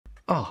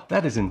Oh,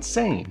 that is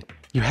insane.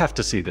 You have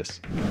to see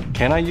this.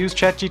 Can I use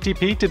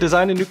ChatGPT to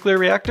design a nuclear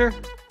reactor?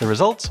 The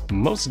results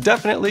most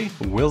definitely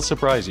will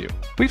surprise you.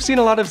 We've seen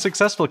a lot of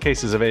successful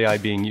cases of AI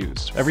being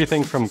used,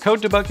 everything from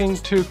code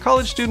debugging to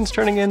college students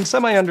turning in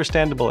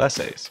semi-understandable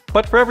essays.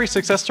 But for every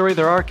success story,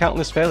 there are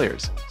countless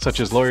failures, such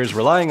as lawyers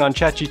relying on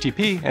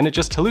ChatGPT and it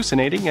just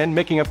hallucinating and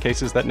making up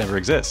cases that never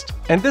exist.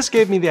 And this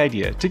gave me the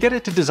idea to get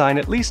it to design,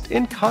 at least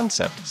in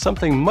concept,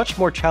 something much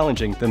more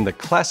challenging than the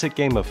classic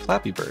game of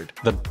Flappy Bird,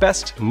 the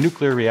best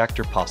nuclear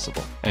reactor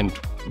possible. And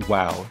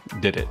wow,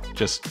 did it.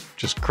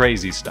 Just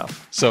crazy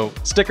stuff. So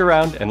stick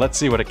around and let's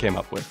see what it came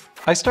up with.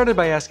 I started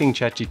by asking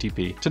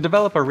ChatGPT to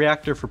develop a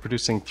reactor for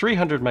producing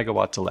 300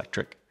 megawatts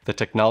electric. The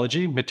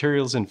technology,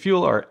 materials, and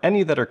fuel are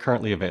any that are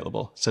currently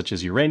available, such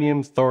as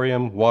uranium,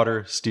 thorium,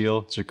 water,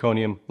 steel,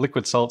 zirconium,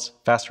 liquid salts,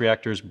 fast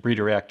reactors,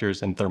 breeder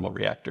reactors, and thermal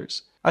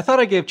reactors. I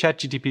thought I gave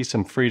ChatGPT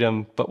some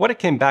freedom, but what it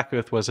came back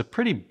with was a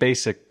pretty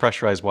basic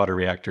pressurized water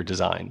reactor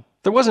design.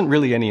 There wasn't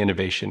really any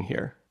innovation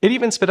here. It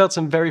even spit out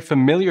some very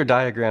familiar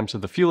diagrams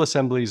of the fuel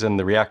assemblies and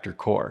the reactor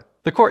core.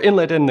 The core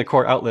inlet and the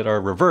core outlet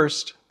are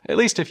reversed, at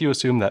least if you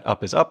assume that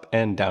up is up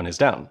and down is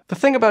down. The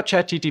thing about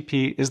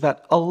ChatGPT is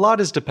that a lot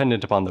is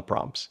dependent upon the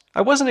prompts.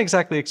 I wasn't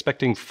exactly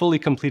expecting fully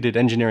completed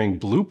engineering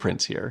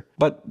blueprints here,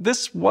 but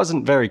this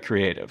wasn't very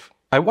creative.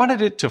 I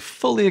wanted it to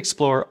fully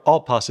explore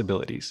all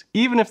possibilities,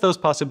 even if those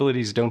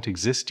possibilities don't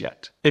exist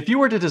yet. If you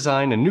were to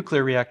design a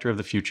nuclear reactor of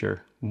the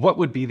future, what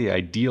would be the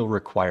ideal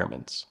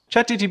requirements?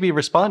 ChatGPT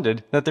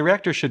responded that the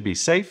reactor should be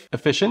safe,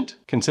 efficient,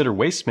 consider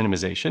waste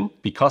minimization,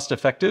 be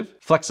cost-effective,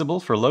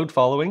 flexible for load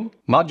following,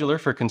 modular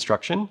for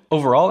construction,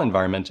 overall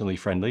environmentally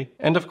friendly,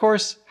 and of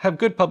course, have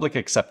good public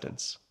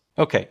acceptance.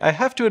 Okay, I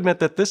have to admit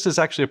that this is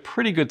actually a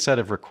pretty good set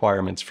of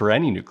requirements for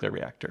any nuclear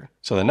reactor.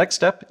 So the next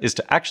step is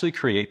to actually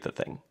create the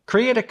thing.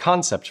 Create a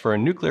concept for a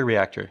nuclear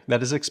reactor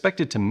that is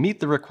expected to meet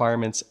the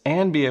requirements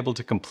and be able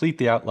to complete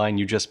the outline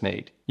you just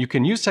made. You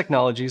can use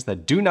technologies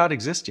that do not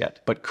exist yet,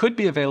 but could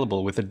be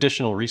available with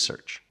additional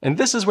research. And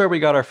this is where we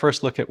got our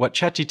first look at what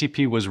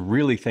ChatGPT was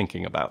really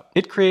thinking about.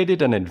 It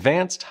created an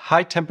advanced,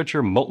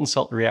 high-temperature molten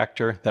salt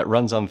reactor that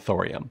runs on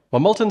thorium. While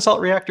molten salt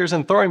reactors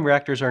and thorium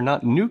reactors are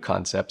not new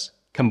concepts,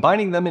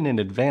 combining them in an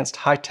advanced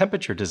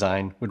high-temperature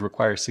design would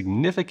require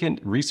significant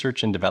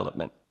research and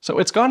development. So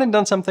it's gone and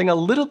done something a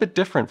little bit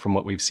different from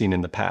what we've seen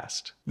in the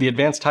past. The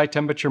advanced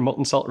high-temperature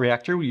molten salt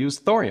reactor will use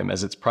thorium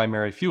as its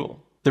primary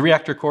fuel. The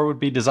reactor core would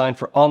be designed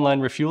for online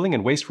refueling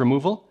and waste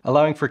removal,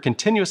 allowing for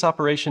continuous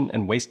operation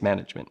and waste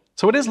management.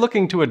 So it is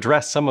looking to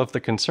address some of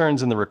the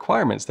concerns and the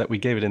requirements that we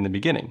gave it in the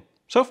beginning.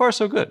 So far,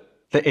 so good.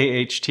 The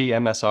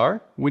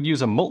AHT-MSR would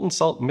use a molten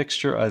salt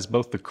mixture as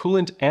both the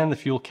coolant and the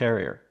fuel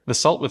carrier. The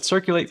salt would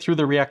circulate through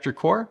the reactor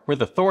core where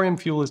the thorium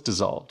fuel is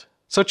dissolved.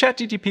 So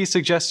ChatGPT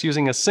suggests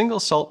using a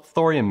single salt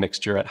thorium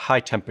mixture at high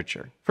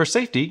temperature. For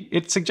safety,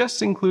 it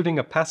suggests including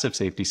a passive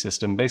safety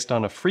system based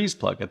on a freeze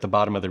plug at the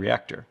bottom of the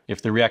reactor.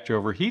 If the reactor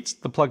overheats,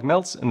 the plug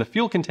melts and the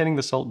fuel containing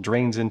the salt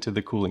drains into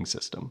the cooling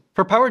system.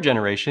 For power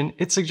generation,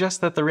 it suggests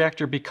that the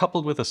reactor be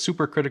coupled with a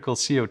supercritical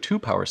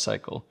CO2 power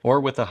cycle or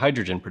with a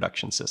hydrogen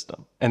production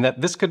system, and that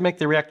this could make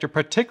the reactor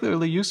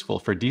particularly useful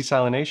for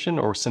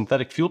desalination or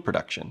synthetic fuel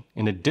production,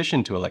 in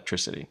addition to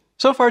electricity.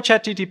 So far,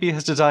 ChatGPT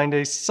has designed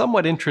a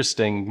somewhat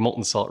interesting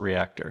molten salt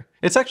reactor.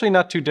 It's actually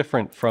not too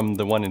different from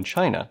the one in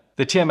China,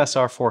 the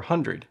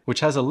TMSR-400, which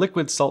has a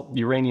liquid salt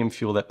uranium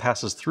fuel that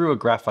passes through a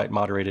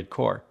graphite-moderated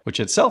core, which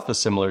itself is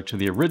similar to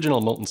the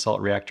original molten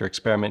salt reactor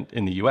experiment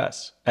in the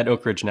US, at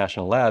Oak Ridge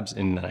National Labs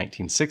in the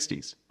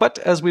 1960s. But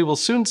as we will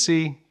soon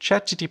see,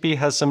 ChatGPT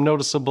has some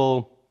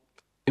noticeable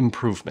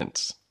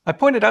improvements. I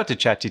pointed out to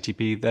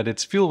ChatGPT that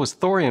its fuel was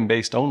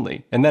thorium-based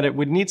only, and that it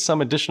would need some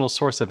additional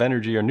source of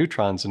energy or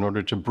neutrons in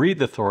order to breed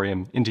the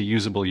thorium into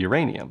usable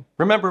uranium.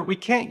 Remember, we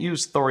can't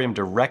use thorium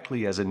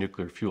directly as a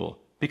nuclear fuel,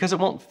 because it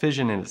won't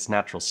fission in its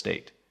natural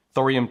state.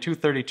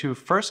 Thorium-232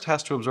 first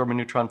has to absorb a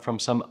neutron from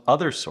some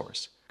other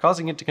source,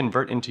 causing it to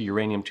convert into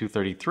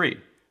uranium-233,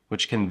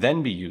 which can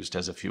then be used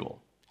as a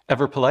fuel.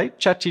 Ever polite,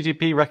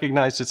 ChatGPT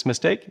recognized its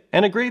mistake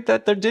and agreed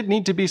that there did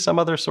need to be some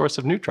other source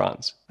of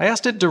neutrons. I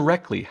asked it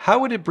directly, how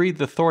would it breed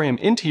the thorium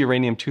into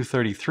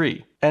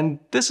uranium-233? And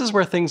this is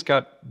where things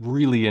got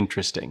really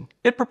interesting.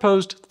 It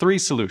proposed 3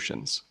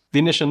 solutions. The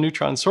initial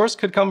neutron source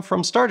could come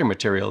from starter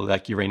material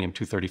like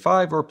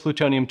uranium-235 or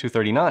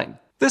plutonium-239.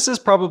 This is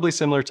probably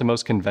similar to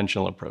most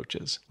conventional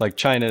approaches, like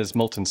China's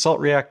molten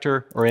salt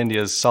reactor or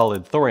India's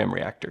solid thorium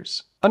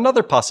reactors.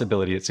 Another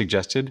possibility it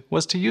suggested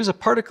was to use a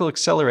particle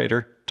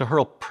accelerator to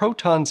hurl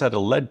protons at a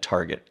lead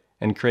target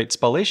and create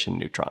spallation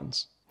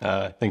neutrons.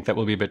 I think that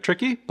will be a bit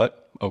tricky,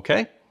 but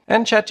okay.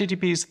 And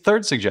ChatGPT's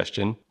third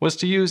suggestion was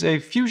to use a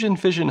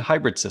fusion-fission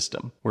hybrid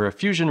system, where a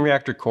fusion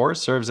reactor core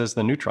serves as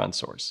the neutron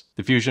source.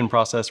 The fusion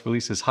process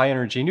releases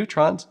high-energy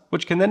neutrons,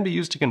 which can then be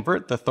used to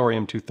convert the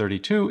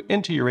thorium-232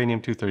 into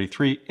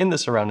uranium-233 in the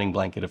surrounding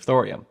blanket of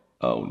thorium.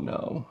 Oh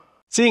no.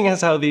 Seeing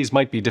as how these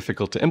might be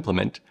difficult to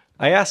implement,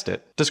 I asked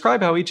it,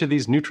 describe how each of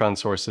these neutron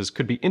sources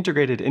could be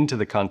integrated into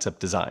the concept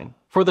design.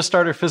 For the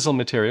starter fissile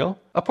material,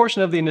 a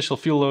portion of the initial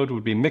fuel load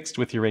would be mixed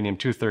with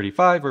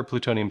uranium-235 or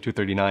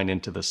plutonium-239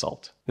 into the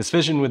salt. This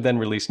fission would then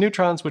release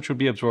neutrons which would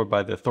be absorbed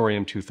by the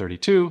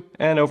thorium-232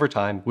 and over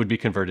time would be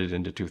converted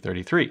into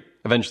 233,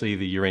 eventually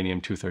the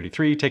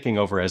uranium-233 taking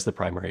over as the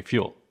primary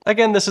fuel.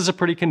 Again, this is a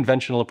pretty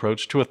conventional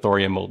approach to a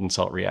thorium molten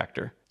salt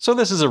reactor, so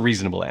this is a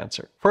reasonable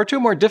answer. For our two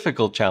more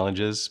difficult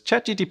challenges,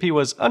 ChatGPT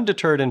was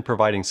undeterred in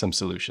providing some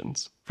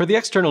solutions. For the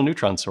external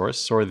neutron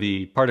source, or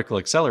the particle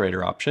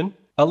accelerator option,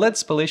 a lead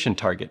spallation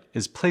target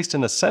is placed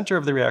in the center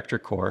of the reactor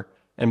core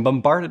and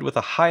bombarded with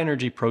a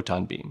high-energy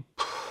proton beam.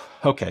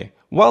 Okay,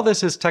 while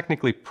this is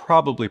technically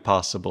probably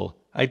possible,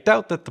 I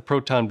doubt that the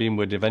proton beam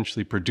would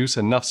eventually produce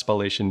enough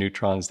spallation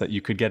neutrons that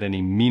you could get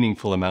any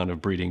meaningful amount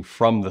of breeding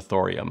from the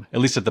thorium, at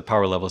least at the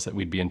power levels that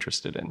we'd be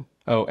interested in.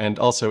 Oh, and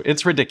also,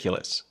 it's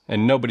ridiculous,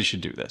 and nobody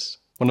should do this.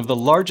 One of the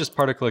largest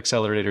particle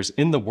accelerators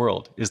in the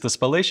world is the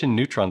spallation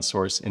neutron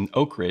source in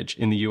Oak Ridge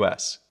in the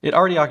US. It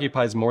already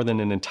occupies more than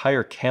an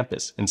entire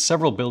campus and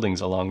several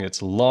buildings along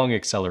its long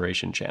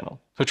acceleration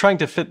channel. So trying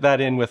to fit that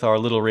in with our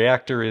little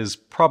reactor is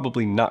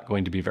probably not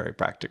going to be very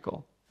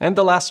practical. And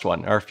the last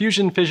one, our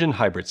fusion-fission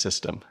hybrid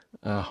system.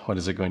 What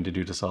is it going to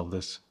do to solve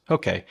this?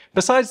 Okay,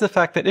 besides the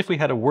fact that if we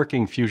had a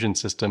working fusion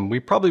system, we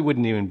probably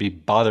wouldn't even be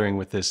bothering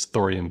with this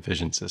thorium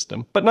fission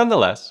system. But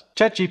nonetheless,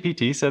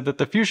 ChatGPT said that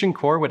the fusion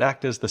core would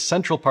act as the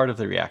central part of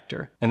the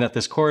reactor, and that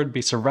this core would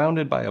be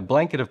surrounded by a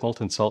blanket of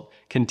molten salt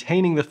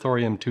containing the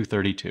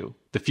thorium-232.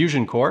 The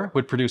fusion core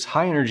would produce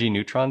high-energy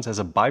neutrons as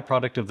a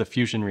byproduct of the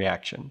fusion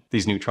reaction.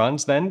 These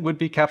neutrons then would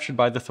be captured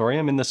by the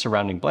thorium in the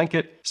surrounding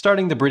blanket,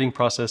 starting the breeding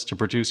process to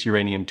produce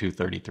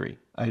uranium-233.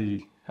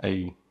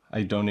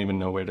 I don't even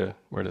know where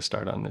to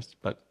start on this,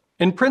 but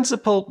in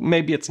principle,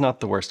 maybe it's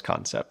not the worst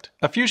concept.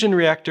 A fusion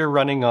reactor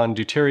running on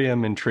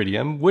deuterium and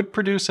tritium would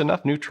produce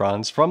enough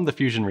neutrons from the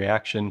fusion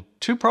reaction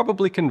to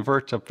probably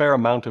convert a fair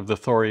amount of the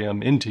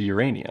thorium into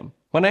uranium.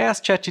 When I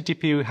asked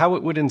ChatGPT how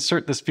it would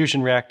insert this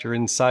fusion reactor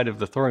inside of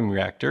the thorium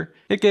reactor,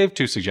 it gave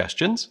two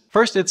suggestions.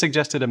 First, it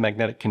suggested a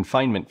magnetic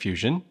confinement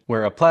fusion,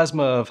 where a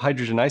plasma of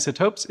hydrogen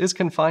isotopes is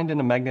confined in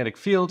a magnetic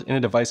field in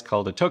a device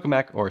called a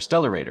tokamak or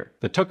stellarator.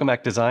 The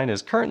tokamak design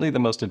is currently the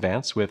most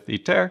advanced, with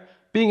ITER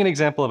being an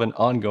example of an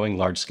ongoing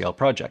large-scale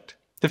project.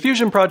 The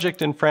fusion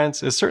project in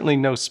France is certainly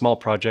no small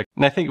project,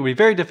 and I think it would be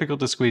very difficult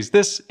to squeeze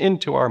this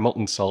into our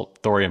molten salt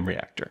thorium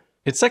reactor.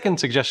 Its second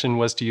suggestion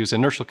was to use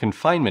inertial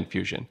confinement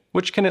fusion,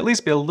 which can at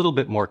least be a little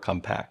bit more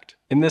compact.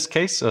 In this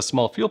case, a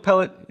small fuel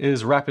pellet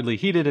is rapidly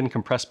heated and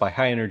compressed by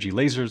high-energy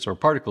lasers or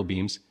particle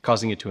beams,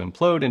 causing it to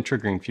implode and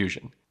triggering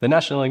fusion. The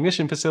National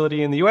Ignition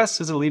Facility in the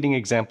US is a leading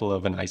example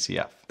of an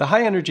ICF. The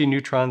high-energy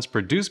neutrons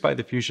produced by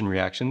the fusion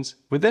reactions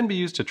would then be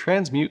used to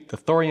transmute the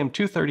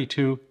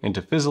thorium-232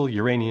 into fissile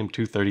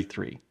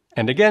uranium-233.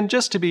 And again,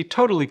 just to be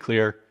totally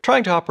clear,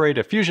 trying to operate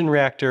a fusion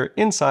reactor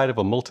inside of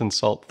a molten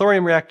salt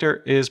thorium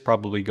reactor is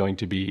probably going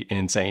to be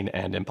insane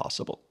and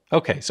impossible.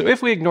 Okay, so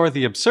if we ignore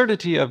the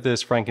absurdity of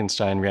this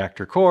Frankenstein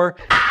reactor core,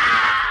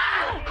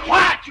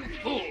 What, you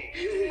fool!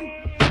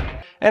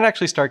 and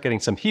actually start getting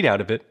some heat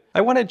out of it,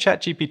 I wanted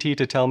ChatGPT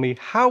to tell me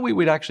how we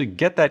would actually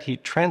get that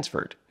heat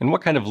transferred and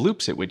what kind of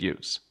loops it would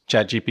use.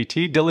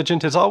 ChatGPT,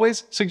 diligent as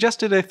always,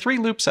 suggested a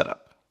 3-loop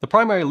setup. The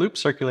primary loop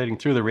circulating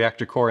through the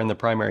reactor core in the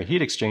primary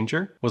heat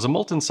exchanger was a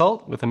molten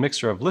salt with a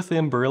mixture of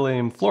lithium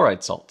beryllium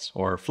fluoride salts,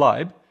 or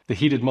FLiBe. The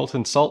heated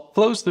molten salt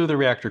flows through the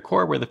reactor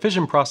core where the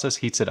fission process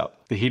heats it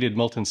up. The heated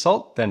molten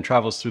salt then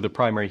travels through the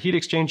primary heat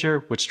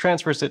exchanger, which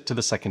transfers it to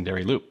the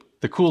secondary loop.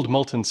 The cooled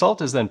molten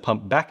salt is then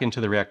pumped back into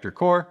the reactor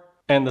core,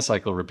 and the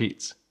cycle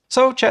repeats.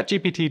 So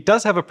ChatGPT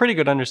does have a pretty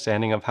good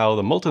understanding of how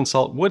the molten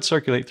salt would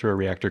circulate through a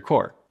reactor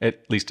core,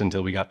 at least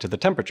until we got to the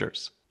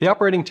temperatures. The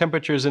operating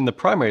temperatures in the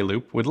primary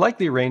loop would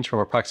likely range from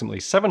approximately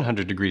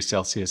 700 degrees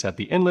Celsius at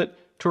the inlet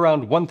to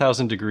around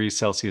 1000 degrees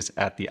Celsius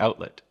at the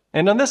outlet.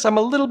 And on this, I'm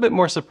a little bit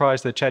more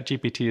surprised that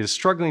ChatGPT is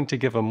struggling to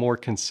give a more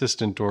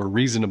consistent or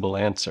reasonable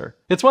answer.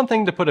 It's one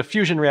thing to put a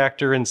fusion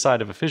reactor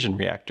inside of a fission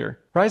reactor.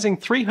 Rising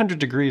 300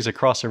 degrees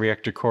across a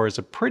reactor core is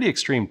a pretty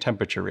extreme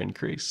temperature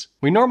increase.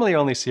 We normally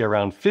only see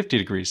around 50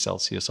 degrees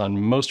Celsius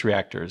on most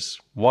reactors,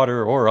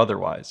 water or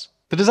otherwise.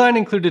 The design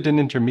included an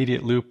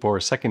intermediate loop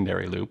or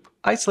secondary loop,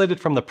 isolated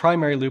from the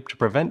primary loop to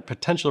prevent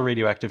potential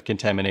radioactive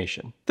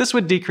contamination. This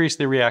would decrease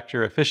the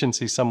reactor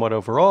efficiency somewhat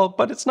overall,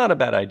 but it's not a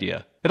bad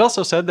idea. It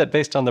also said that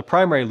based on the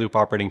primary loop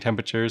operating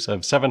temperatures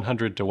of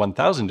 700 to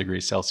 1000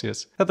 degrees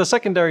Celsius, that the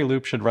secondary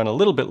loop should run a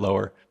little bit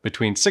lower,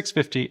 between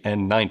 650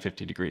 and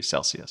 950 degrees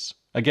Celsius.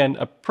 Again,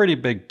 a pretty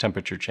big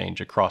temperature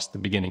change across the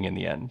beginning and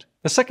the end.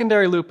 The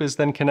secondary loop is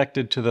then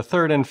connected to the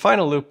third and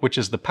final loop, which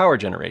is the power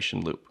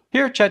generation loop.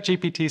 Here,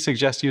 ChatGPT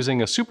suggests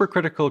using a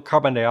supercritical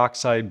carbon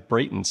dioxide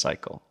Brayton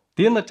cycle.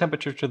 The inlet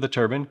temperature to the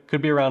turbine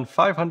could be around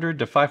 500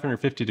 to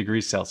 550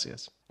 degrees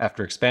Celsius.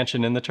 After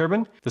expansion in the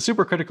turbine, the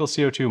supercritical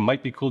CO2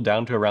 might be cooled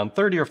down to around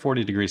 30 or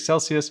 40 degrees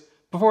Celsius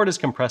before it is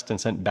compressed and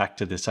sent back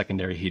to the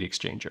secondary heat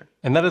exchanger.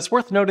 And that it's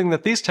worth noting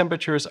that these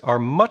temperatures are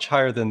much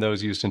higher than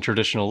those used in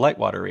traditional light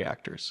water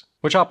reactors,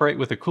 which operate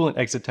with a coolant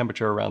exit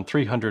temperature around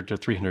 300 to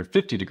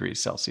 350 degrees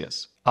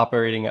Celsius.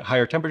 Operating at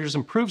higher temperatures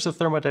improves the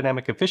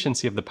thermodynamic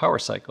efficiency of the power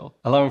cycle,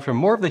 allowing for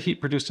more of the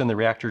heat produced in the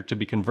reactor to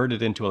be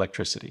converted into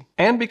electricity.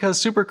 And because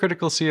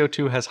supercritical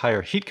CO2 has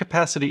higher heat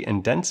capacity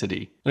and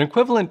density, an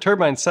equivalent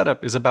turbine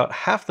setup is about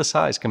half the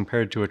size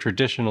compared to a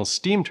traditional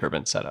steam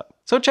turbine setup.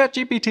 So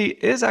ChatGPT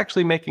is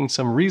actually making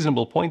some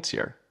reasonable points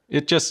here.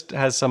 It just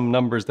has some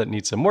numbers that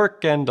need some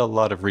work and a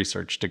lot of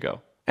research to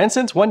go. And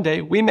since one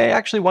day we may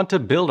actually want to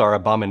build our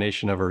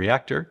abomination of a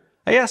reactor,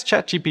 I asked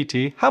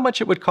ChatGPT how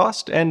much it would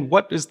cost and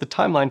what is the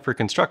timeline for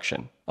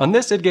construction. On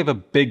this, it gave a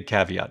big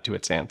caveat to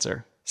its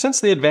answer. Since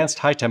the advanced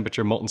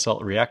high-temperature molten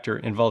salt reactor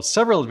involves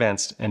several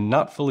advanced and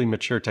not fully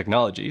mature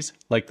technologies,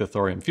 like the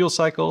thorium fuel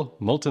cycle,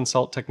 molten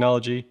salt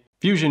technology,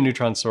 fusion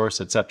neutron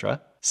source,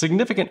 etc.,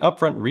 significant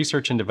upfront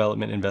research and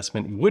development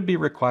investment would be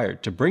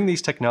required to bring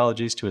these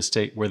technologies to a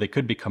state where they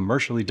could be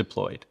commercially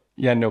deployed.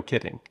 Yeah, no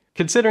kidding.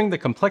 Considering the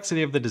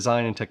complexity of the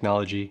design and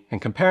technology,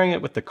 and comparing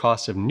it with the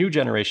cost of new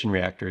generation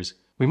reactors,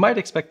 we might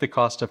expect the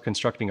cost of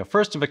constructing a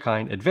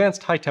first-of-a-kind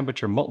advanced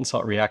high-temperature molten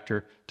salt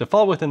reactor to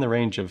fall within the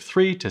range of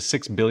 $3 to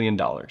 $6 billion.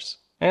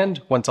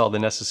 And once all the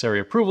necessary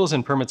approvals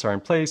and permits are in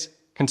place,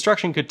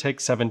 construction could take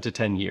 7 to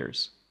 10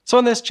 years. So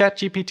on this,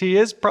 ChatGPT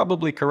is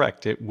probably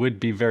correct. It would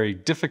be very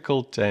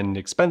difficult and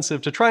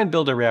expensive to try and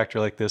build a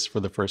reactor like this for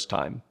the first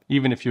time,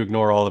 even if you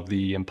ignore all of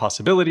the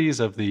impossibilities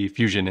of the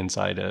fusion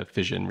inside a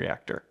fission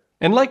reactor.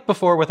 And like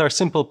before with our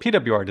simple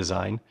PWR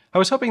design, I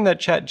was hoping that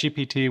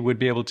ChatGPT would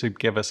be able to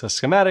give us a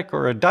schematic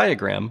or a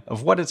diagram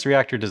of what its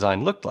reactor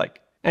design looked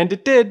like. And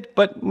it did,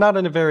 but not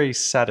in a very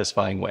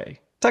satisfying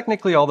way.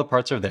 Technically all the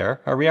parts are there: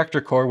 our reactor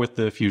core with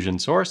the fusion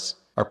source,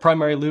 our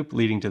primary loop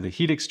leading to the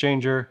heat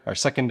exchanger, our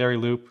secondary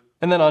loop,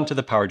 and then onto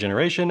the power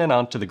generation and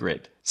onto the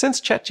grid. Since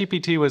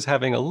ChatGPT was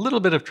having a little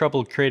bit of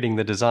trouble creating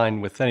the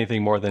design with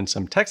anything more than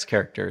some text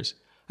characters,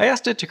 I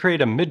asked it to create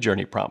a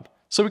mid-journey prompt,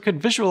 so we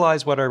could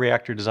visualize what our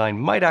reactor design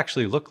might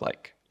actually look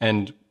like.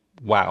 And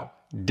wow,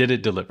 did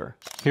it deliver.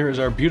 Here is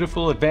our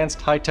beautiful advanced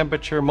high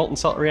temperature molten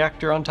salt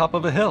reactor on top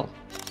of a hill.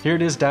 Here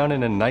it is down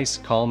in a nice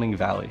calming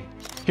valley.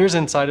 Here's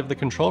inside of the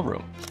control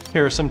room.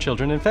 Here are some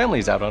children and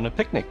families out on a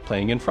picnic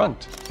playing in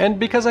front. And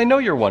because I know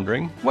you're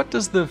wondering, what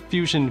does the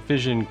fusion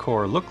fission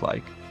core look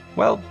like?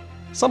 Well,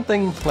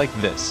 something like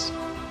this.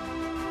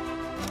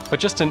 But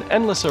just an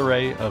endless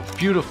array of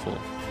beautiful,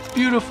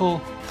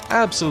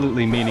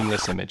 absolutely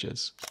meaningless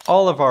images.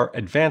 All of our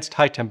advanced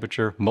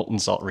high-temperature molten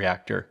salt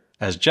reactor,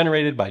 as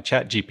generated by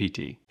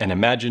ChatGPT and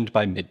imagined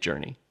by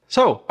Midjourney.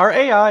 So, are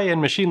AI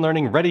and machine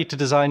learning ready to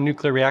design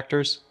nuclear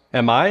reactors?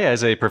 Am I,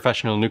 as a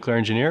professional nuclear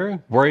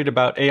engineer, worried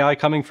about AI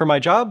coming for my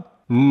job?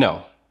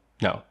 No,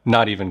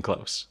 not even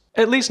close.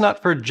 At least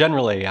not for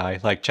general AI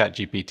like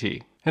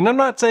ChatGPT. And I'm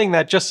not saying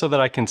that just so that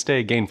I can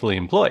stay gainfully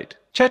employed.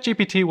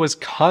 ChatGPT was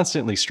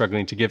constantly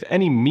struggling to give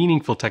any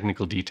meaningful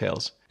technical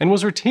details, and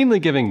was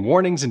routinely giving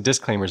warnings and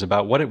disclaimers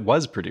about what it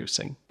was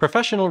producing.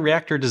 Professional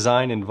reactor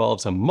design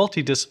involves a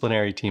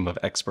multidisciplinary team of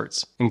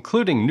experts,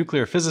 including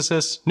nuclear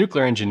physicists,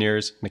 nuclear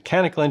engineers,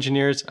 mechanical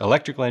engineers,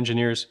 electrical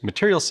engineers,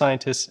 material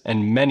scientists,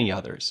 and many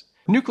others.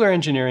 Nuclear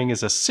engineering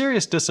is a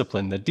serious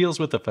discipline that deals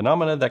with a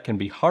phenomena that can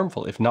be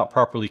harmful if not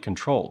properly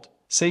controlled.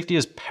 Safety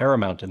is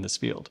paramount in this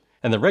field,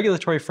 and the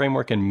regulatory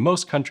framework in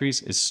most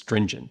countries is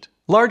stringent.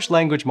 Large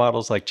language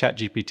models like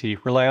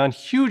ChatGPT rely on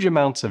huge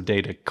amounts of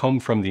data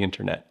combed from the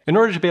internet in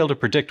order to be able to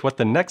predict what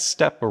the next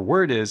step or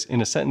word is in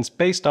a sentence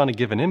based on a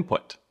given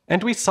input.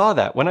 And we saw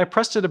that when I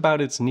pressed it about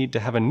its need to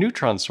have a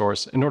neutron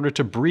source in order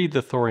to breed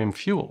the thorium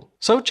fuel.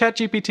 So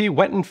ChatGPT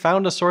went and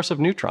found a source of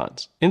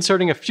neutrons,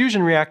 inserting a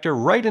fusion reactor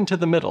right into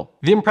the middle.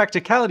 The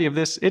impracticality of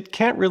this, it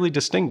can't really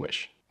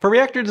distinguish. For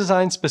reactor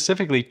design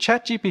specifically,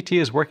 ChatGPT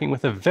is working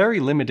with a very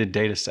limited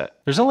dataset.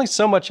 There's only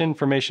so much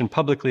information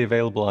publicly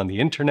available on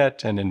the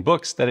internet and in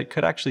books that it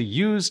could actually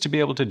use to be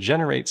able to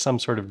generate some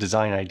sort of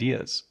design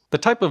ideas. The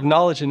type of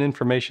knowledge and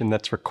information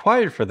that's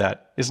required for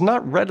that is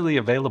not readily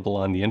available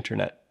on the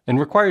internet, and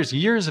requires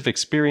years of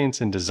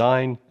experience in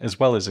design, as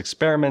well as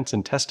experiments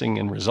and testing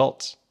and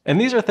results. And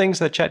these are things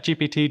that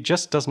ChatGPT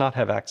just does not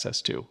have access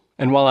to.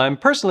 And while I'm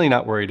personally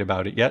not worried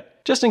about it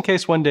yet, just in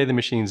case one day the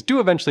machines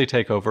do eventually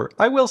take over,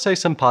 I will say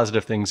some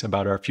positive things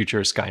about our future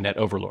Skynet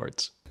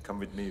overlords. Come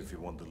with me if you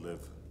want to live.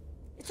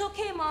 It's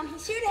okay, Mom.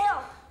 He's here to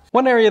help.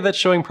 One area that's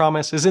showing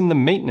promise is in the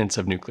maintenance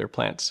of nuclear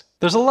plants.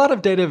 There's a lot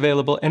of data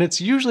available, and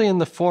it's usually in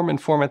the form and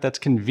format that's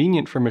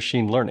convenient for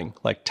machine learning,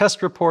 like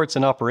test reports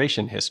and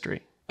operation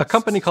history. A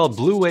company called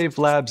Blue Wave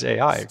Labs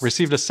AI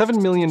received a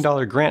 $7 million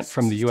grant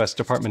from the US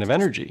Department of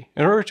Energy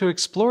in order to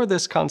explore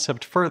this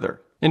concept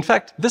further. In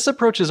fact, this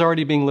approach is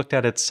already being looked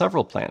at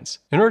several plants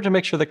in order to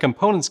make sure that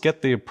components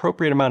get the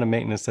appropriate amount of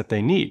maintenance that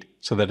they need,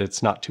 so that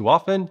it's not too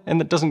often and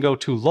that doesn't go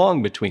too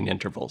long between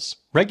intervals.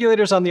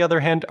 Regulators, on the other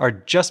hand, are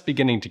just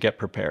beginning to get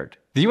prepared.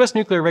 The US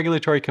Nuclear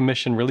Regulatory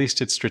Commission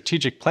released its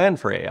strategic plan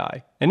for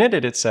AI, and in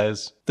it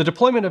says, "The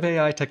deployment of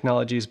AI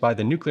technologies by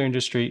the nuclear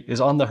industry is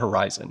on the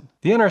horizon.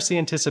 The NRC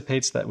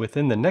anticipates that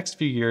within the next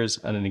few years,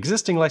 an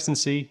existing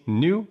licensee,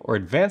 new, or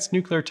advanced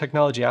nuclear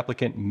technology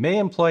applicant may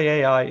employ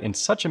AI in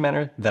such a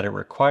manner that it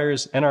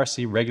requires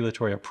NRC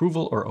regulatory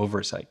approval or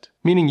oversight."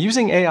 Meaning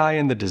using AI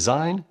in the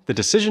design, the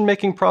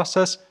decision-making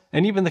process,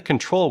 and even the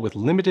control with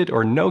limited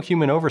or no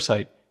human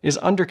oversight is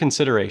under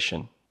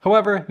consideration.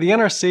 However, the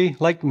NRC,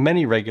 like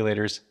many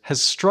regulators,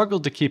 has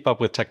struggled to keep up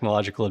with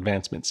technological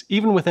advancements,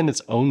 even within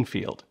its own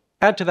field.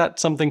 Add to that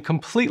something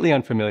completely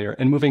unfamiliar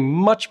and moving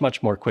much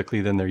more quickly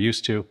than they're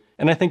used to,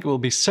 and I think it will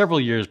be several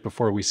years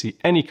before we see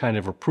any kind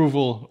of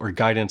approval or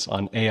guidance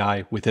on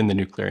AI within the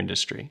nuclear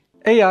industry.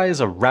 AI is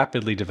a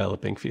rapidly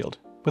developing field,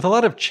 with a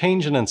lot of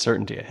change and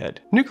uncertainty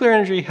ahead. Nuclear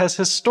energy has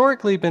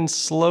historically been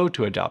slow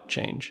to adopt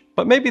change,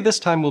 but maybe this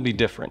time will be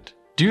different.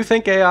 Do you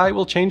think AI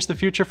will change the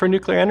future for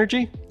nuclear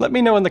energy? Let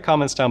me know in the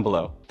comments down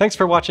below. Thanks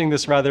for watching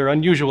this rather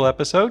unusual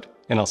episode,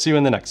 and I'll see you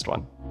in the next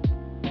one.